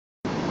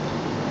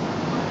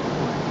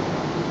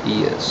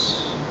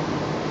Yes.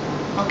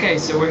 Okay,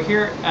 so we're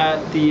here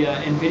at the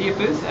Nvidia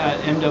booth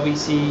at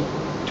MWC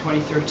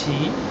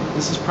 2013.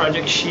 This is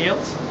Project Shield.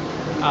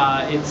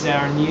 It's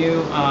our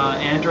new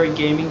Android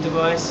gaming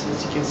device.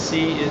 As you can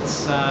see,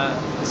 it's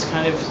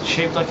kind of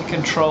shaped like a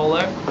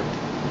controller,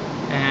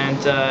 and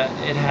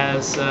it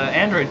has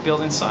Android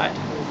built inside.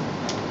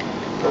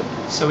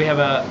 So we have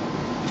a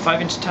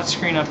 5-inch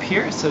touchscreen up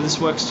here. So this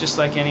works just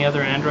like any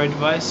other Android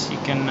device. You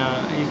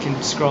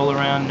can scroll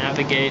around,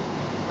 navigate,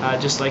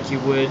 just like you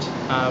would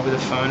with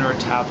a phone or a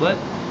tablet.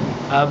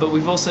 But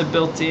we've also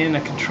built in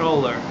a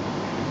controller,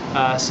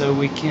 so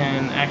we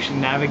can actually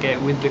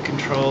navigate with the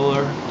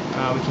controller.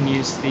 We can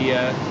use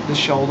the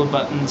shoulder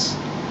buttons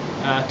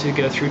to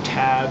go through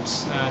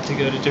tabs, to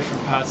go to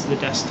different parts of the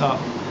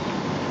desktop.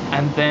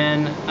 And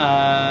then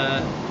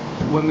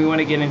when we want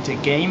to get into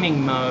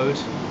gaming mode,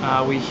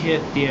 we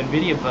hit the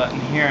Nvidia button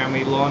here and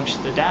we launch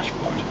the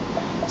dashboard.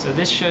 So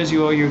this shows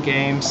you all your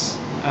games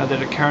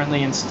that are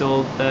currently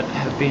installed that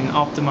have been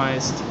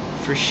optimized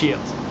for Shield,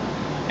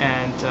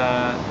 and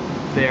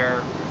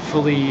they're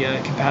fully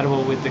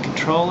compatible with the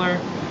controller.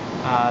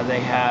 They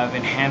have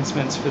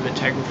enhancements for the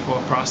Tegra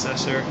 4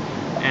 processor,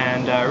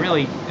 and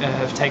really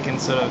have taken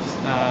sort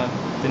of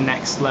the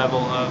next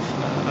level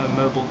of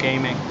mobile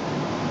gaming.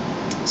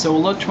 So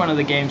we'll launch one of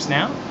the games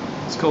now.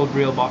 It's called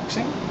Real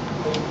Boxing.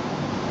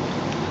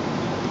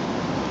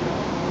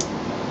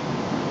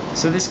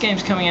 So this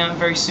game's coming out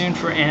very soon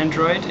for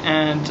Android,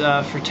 and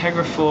for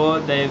Tegra 4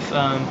 they've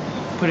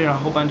put in a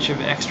whole bunch of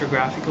extra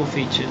graphical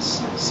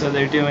features. So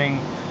they're doing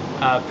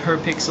per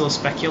pixel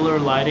specular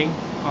lighting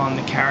on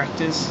the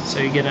characters, so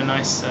you get a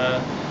nice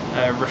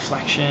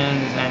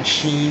reflections and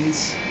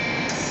sheens.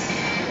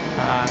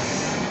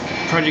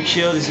 Project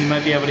Shield, as you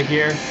might be able to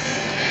hear,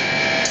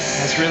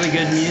 has really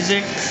good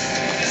music.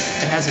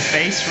 It has a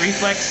bass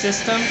reflex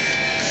system,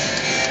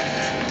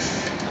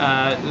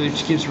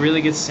 which gives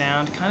really good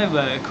sound, kind of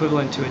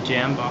equivalent to a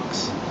jam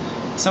box.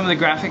 Some of the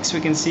graphics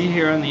we can see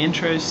here on the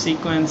intro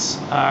sequence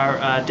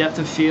are depth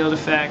of field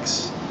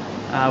effects.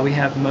 We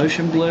have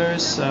motion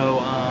blurs, so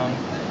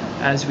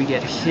as we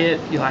get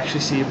hit, you'll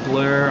actually see a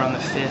blur on the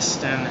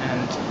fist,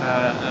 and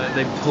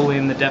they pull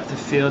in the depth of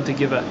field to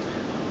give a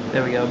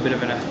bit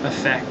of an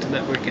effect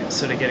that we're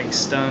sort of getting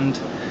stunned.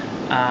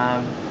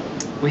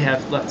 We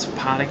have lots of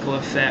particle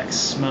effects,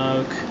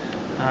 smoke.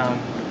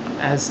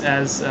 As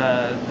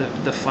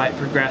the fight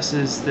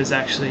progresses, there's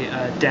actually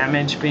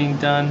damage being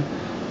done,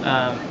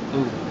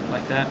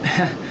 like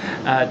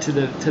that, to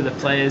the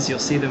players. You'll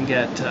see them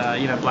get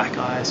black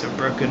eyes or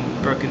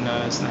broken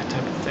nose and that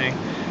type of thing.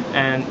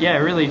 And yeah,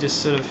 really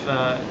just sort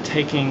of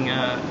taking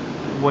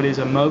what is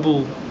a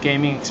mobile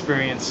gaming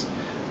experience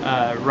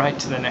right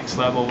to the next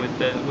level with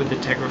the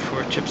Tegra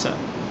 4 chipset.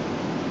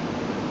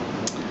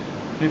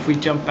 And if we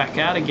jump back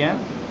out again,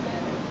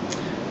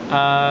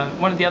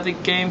 one of the other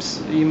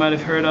games you might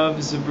have heard of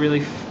is a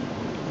really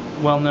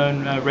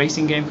well-known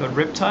racing game called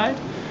Riptide.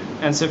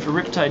 And so for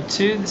Riptide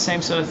 2, the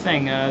same sort of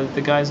thing.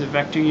 The guys at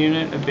Vector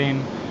Unit have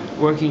been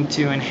working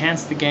to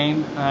enhance the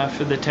game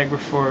for the Tegra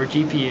 4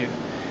 GPU.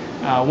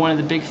 One of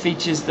the big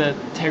features that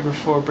Tegra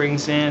 4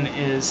 brings in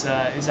is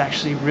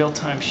actually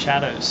real-time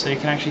shadows. So you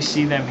can actually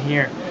see them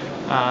here.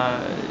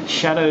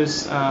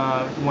 Shadows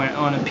when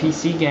on a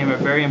PC game are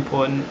very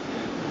important.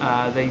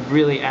 They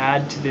really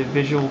add to the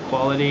visual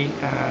quality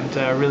and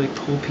really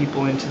pull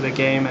people into the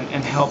game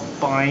and help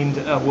bind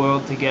a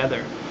world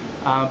together.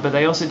 But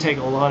they also take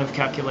a lot of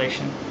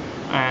calculation.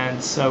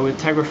 And so with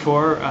Tegra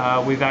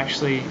 4, we've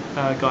actually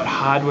got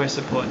hardware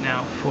support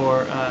now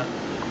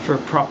for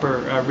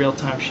proper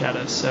real-time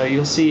shadows. So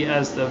you'll see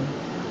as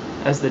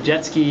the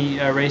jet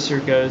ski racer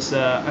goes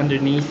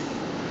underneath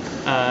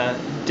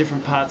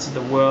different parts of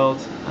the world,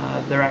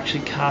 they're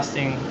actually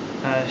casting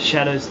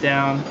shadows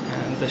down,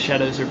 and the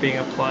shadows are being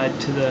applied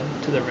to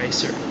the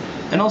racer.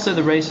 And also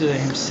the racer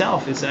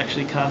himself is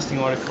actually casting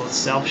what are called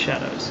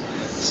self-shadows.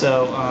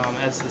 So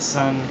as the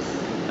sun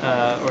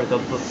or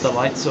the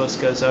light source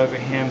goes over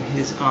him,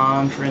 his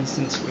arm, for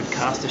instance, would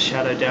cast a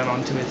shadow down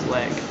onto his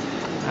leg.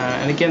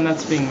 And again,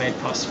 that's being made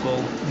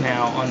possible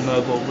now on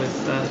mobile with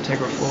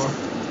Tegra 4.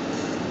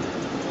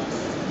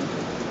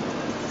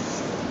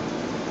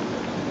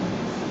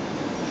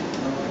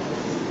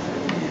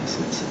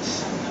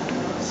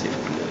 Let's see if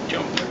we can do a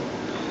jump.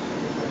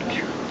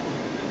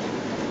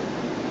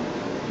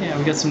 Yeah,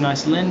 we've got some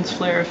nice lens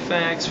flare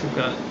effects. We've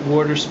got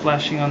water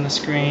splashing on the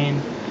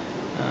screen,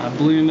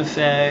 bloom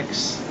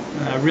effects,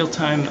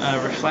 real-time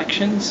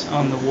reflections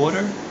on the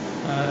water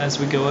as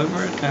we go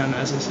over it. And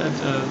as I said,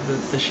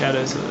 the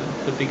shadows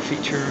are the big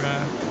feature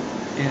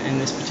in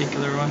this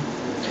particular one.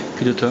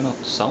 Could you turn off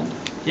the sound?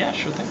 Yeah,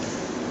 sure thing.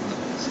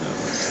 So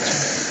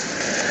let's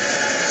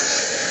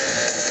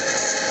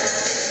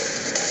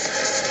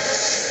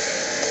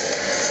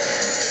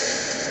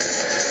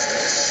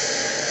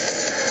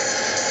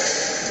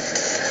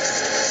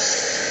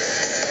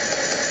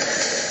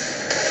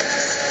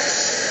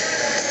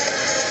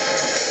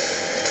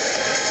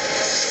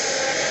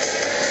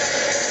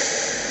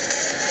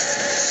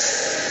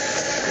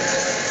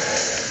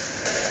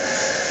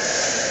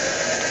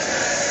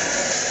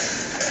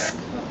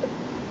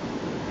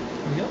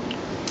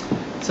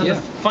So Yeah.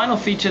 the final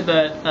feature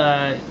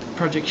that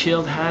Project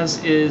Shield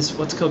has is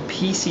what's called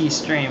PC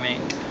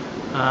streaming.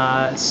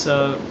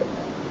 So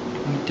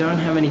we don't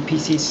have any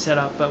PCs set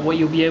up, but what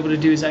you'll be able to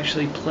do is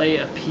actually play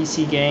a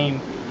PC game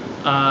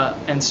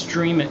and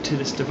stream it to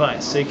this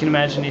device. So you can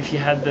imagine if you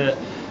had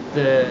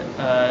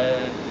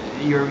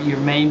your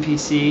main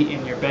PC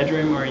in your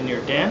bedroom or in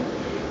your den,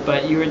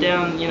 but you were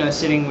down,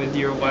 sitting with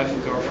your wife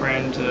and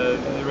girlfriend,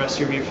 the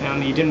rest of your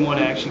family. You didn't want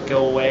to actually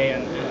go away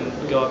and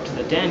go up to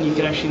the den. You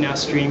can actually now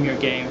stream your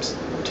games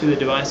to the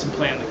device and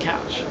play on the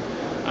couch.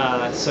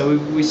 So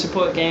we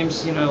support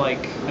games,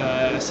 like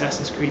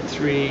Assassin's Creed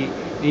 3,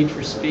 Need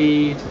for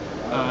Speed,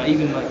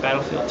 even like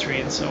Battlefield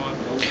 3 and so on.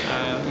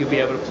 You'll be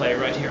able to play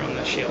right here on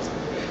the Shield.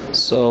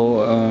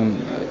 So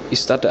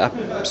is that the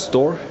app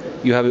store?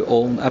 You have your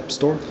own app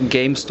store,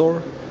 game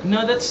store?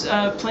 No, that's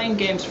playing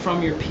games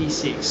from your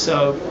PC.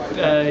 So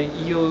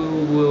you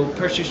will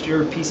purchase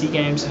your PC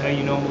games how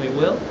you normally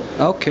will.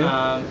 Okay.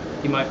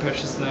 You might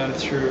purchase them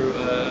through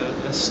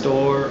a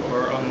store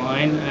or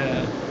online,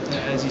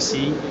 as you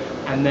see.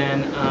 And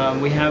then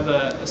we have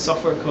a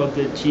software called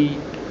the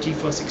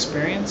GeForce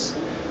Experience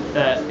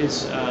that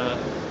is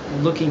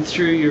looking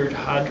through your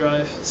hard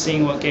drive,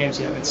 seeing what games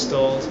you have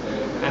installed,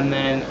 and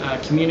then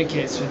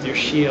communicates with your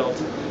Shield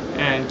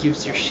and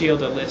gives your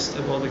Shield a list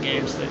of all the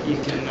games that you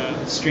can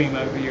stream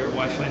over your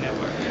Wi-Fi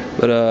network.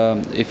 But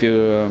if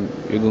you're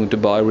going to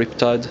buy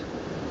Riptide,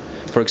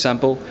 for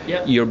example,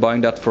 Yep. you're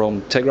buying that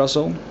from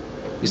TegraZone?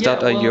 Is Yeah,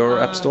 that well, your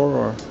app store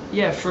or?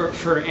 Yeah,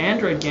 for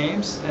Android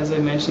games, as I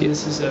mentioned,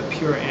 this is a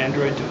pure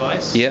Android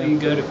device. Yeah. So you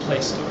go to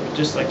Play Store,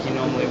 just like you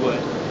normally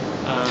would.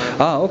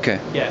 Okay.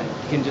 Yeah,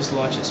 you can just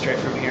launch it straight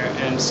from here.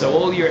 And so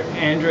all your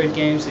Android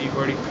games that you've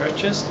already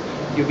purchased,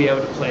 you'll be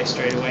able to play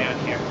straight away on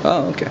here.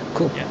 Oh, okay.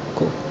 Cool. Yeah.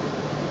 Cool.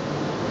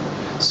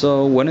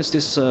 So when is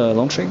this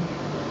launching?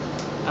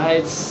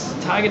 It's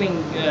targeting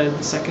the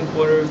second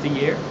quarter of the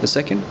year. The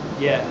second?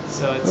 Yeah,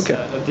 so it's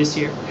Okay. of this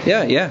year.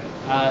 Yeah, yeah.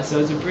 So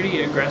it's a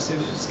pretty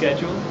aggressive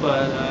schedule,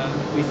 but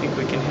we think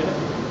we can hit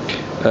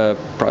it.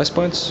 Price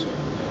points?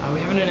 We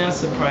haven't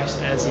announced the price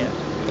as yet,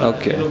 but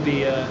Okay. it'll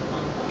be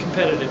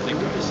competitively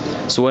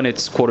priced. So when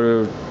it's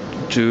quarter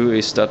two,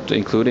 is that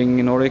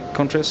including Nordic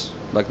countries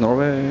like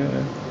Norway,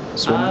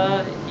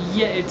 Sweden?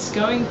 Yeah, it's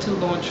going to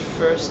launch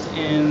first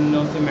in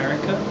North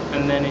America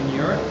and then in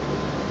Europe.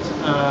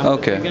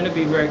 Okay. They're going to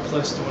be very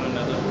close to one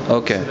another.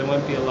 Okay. So there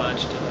won't be a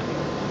large delay.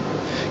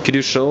 Could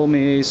you show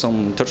me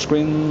some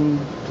touchscreen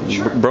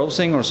Sure.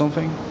 browsing or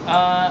something?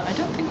 I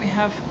don't think we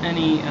have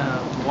any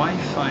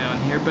Wi-Fi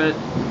on here, but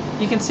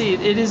you can see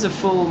it is a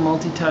full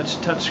multi-touch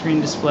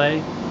touchscreen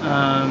display.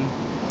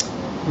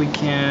 We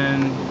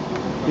can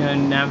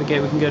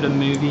navigate. We can go to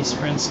movies,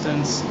 for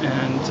instance,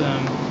 and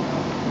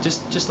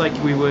just like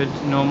we would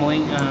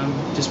normally,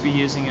 just be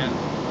using it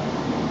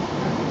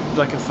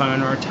like a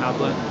phone or a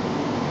tablet.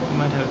 We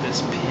might have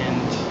this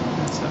pinned.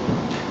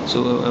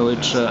 So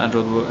which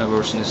Android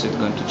version is it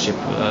going to ship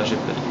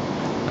it?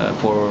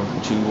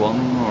 4.2.1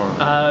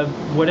 or?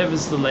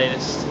 Whatever's the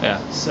latest. Yeah.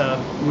 So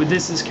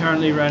this is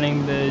currently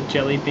running the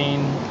Jelly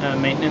Bean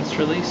maintenance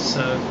release,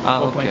 so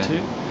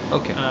 4.2.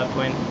 Okay.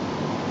 Point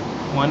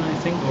 1, I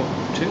think, or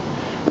 2.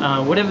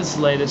 Whatever's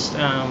the latest.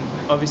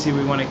 Obviously,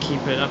 we want to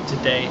keep it up to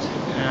date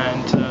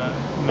and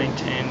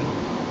maintain,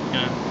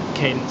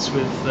 cadence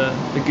with the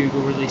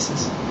Google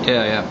releases.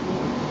 Yeah, yeah.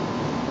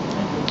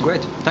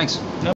 Great. Thanks. No